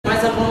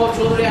myself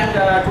Anubhab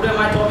and today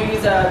my topic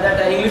is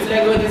that English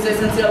language is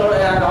essential, or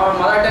our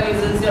mother tongue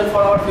is essential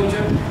for our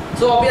future.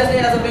 So obviously,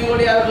 as a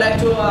Bengali, I would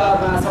like to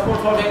support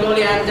for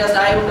Bengali, and just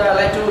I would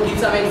like to give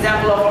some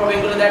example of our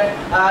Bengali that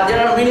there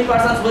are many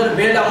persons who have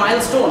built a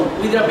milestone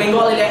with their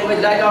Bengali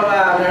language, like our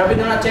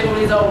Rabindranath Tagore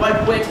is our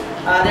world poet.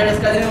 There is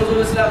Kazi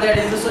Nazrul Islam, there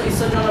is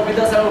Ishwar Chandra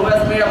Vidyasagar who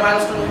has made a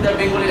milestone with their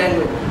Bengali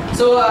language.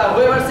 So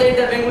whoever said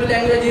that Bengali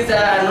language is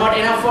not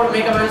enough for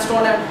make a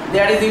milestone,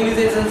 that is English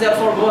is essential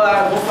for go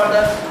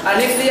further.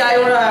 Nextly,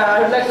 I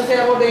would like to say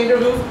about the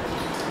interview.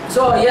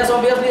 So yes,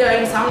 obviously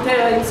in some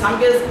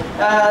case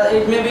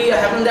it may be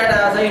happen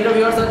that the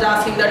interviewers are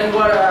asking that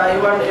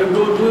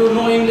do you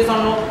know English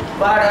or no?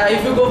 But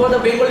if you go for the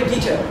Bengali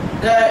teacher,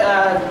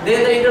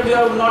 then the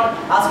interviewer would not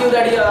ask you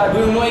that do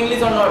you know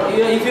English or not.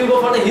 If you go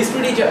for the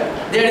history teacher,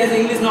 there is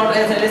English not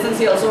as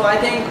essential. So I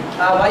think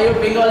by your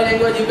Bengali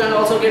language you can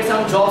also get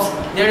some jobs.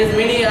 There is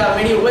many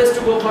ways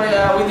to go for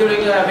with your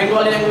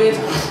Bengali language.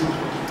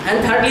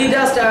 And thirdly,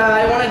 just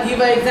I want to give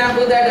an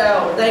example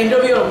that the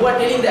interviewer who are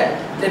telling that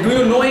do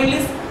you know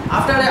English?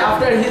 After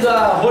his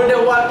whole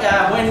day work,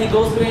 when he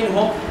goes to his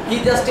home,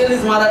 he just tells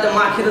his mother the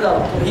ma khete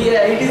dao.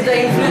 It is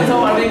the influence of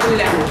our Bengali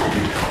language.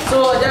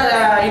 So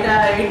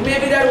it may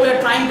be that we are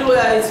trying to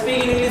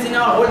speak in English in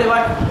our whole day,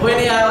 but when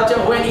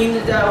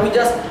we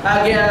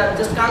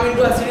just come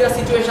into a serious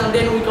situation,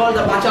 then we call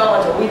the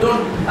bachao. We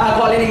don't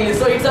call in English.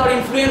 So it's our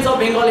influence of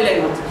Bengali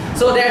language.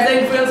 So that's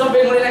the influence of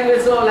Bengali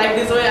language. So like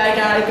this way, I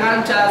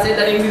can't say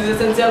that English is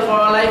essential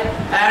for our life.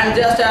 And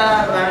just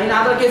in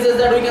other cases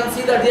that we can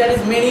see that there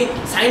is many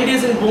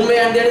scientists in Bombay,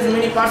 and there is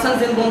many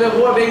persons in Bombay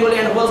who are Bengali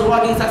and who are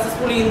working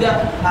successfully in the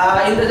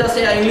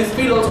English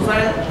field also. So,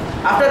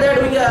 after that,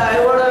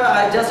 I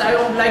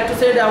would like to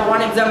say that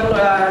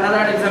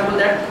another example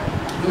that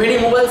many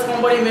mobiles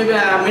company, maybe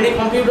many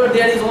computer,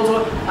 there is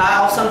also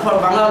option for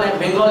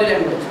Bengali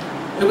language.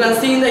 You can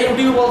see in the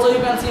YouTube also, you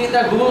can see in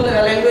the Google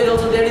language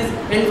also, there is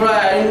in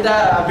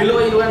the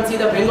below you can see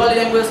the Bengali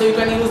language, so you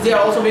can use there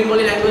also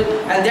Bengali language,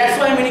 and that's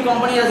why many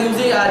companies are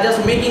using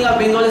just making a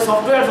Bengali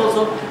softwares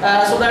also,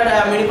 so that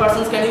many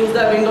persons can use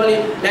the Bengali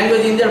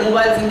language in their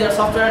mobiles, in their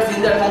softwares,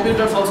 in their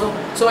computers also.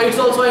 So it's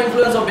also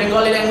influence of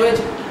Bengali language,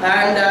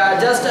 and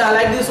just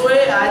like this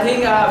way, I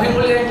think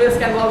Bengali language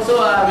can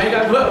also make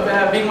a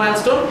big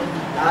milestone.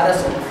 That's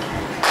all.